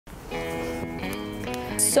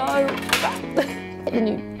so fast. Hit the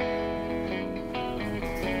news.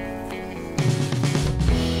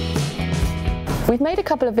 We've made a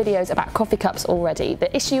couple of videos about coffee cups already.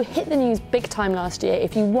 The issue hit the news big time last year.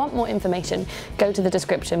 If you want more information, go to the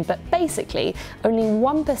description. But basically, only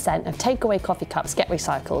 1% of takeaway coffee cups get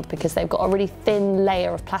recycled because they've got a really thin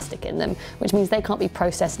layer of plastic in them, which means they can't be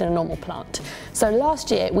processed in a normal plant. So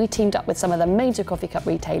last year, we teamed up with some of the major coffee cup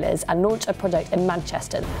retailers and launched a project in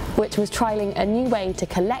Manchester, which was trialling a new way to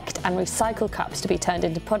collect and recycle cups to be turned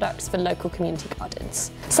into products for local community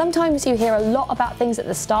gardens. Sometimes you hear a lot about things at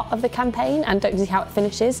the start of the campaign and don't see how it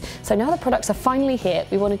finishes, so now the products are finally here,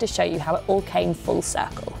 we wanted to show you how it all came full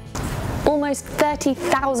circle. Almost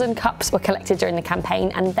 30,000 cups were collected during the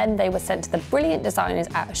campaign, and then they were sent to the brilliant designers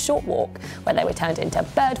at AShortWalk, where they were turned into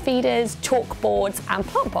bird feeders, chalkboards and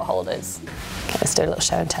plant pot holders. Okay, let's do a little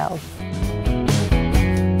show and tell.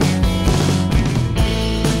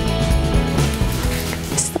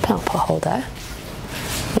 This is the plant pot holder.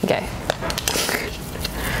 There you go.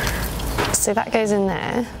 So that goes in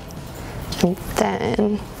there.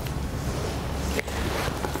 And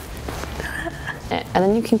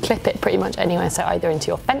then you can clip it pretty much anywhere, so either into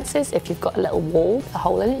your fences, if you've got a little wall, a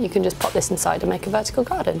hole in it, you can just pop this inside and make a vertical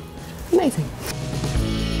garden. Amazing.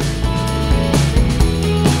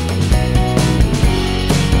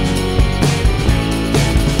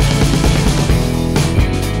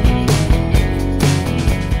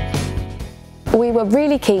 We were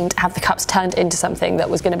really keen to have the cups turned into something that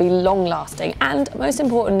was going to be long-lasting and, most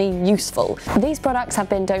importantly, useful. These products have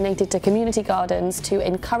been donated to community gardens to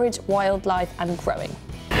encourage wildlife and growing.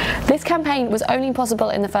 This campaign was only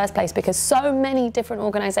possible in the first place because so many different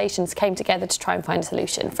organisations came together to try and find a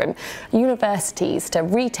solution, from universities to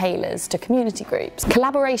retailers to community groups.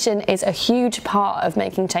 Collaboration is a huge part of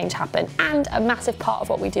making change happen and a massive part of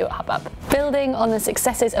what we do at Hubbub. Building on the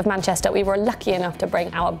successes of Manchester, we were lucky enough to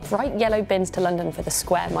bring our bright yellow bins to London for the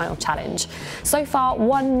Square Mile Challenge. So far,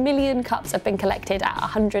 1 million cups have been collected at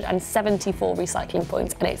 174 recycling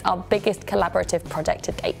points, and it's our biggest collaborative project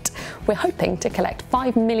to date. We're hoping to collect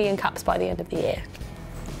 5 million cups by the end of the year.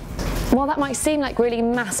 While that might seem like really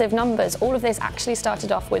massive numbers, all of this actually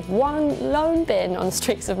started off with one lone bin on the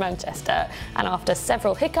streets of Manchester, and after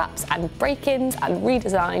several hiccups and break-ins and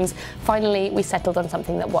redesigns, finally we settled on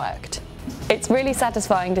something that worked. It's really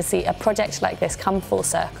satisfying to see a project like this come full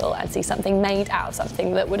circle and see something made out of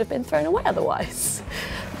something that would have been thrown away otherwise.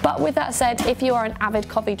 But with that said, if you are an avid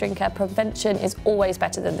coffee drinker, prevention is always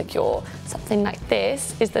better than the cure. Something like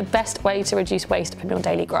this is the best way to reduce waste from your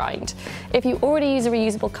daily grind. If you already use a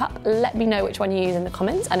reusable cup, let me know which one you use in the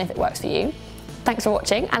comments and if it works for you. Thanks for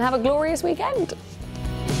watching and have a glorious weekend.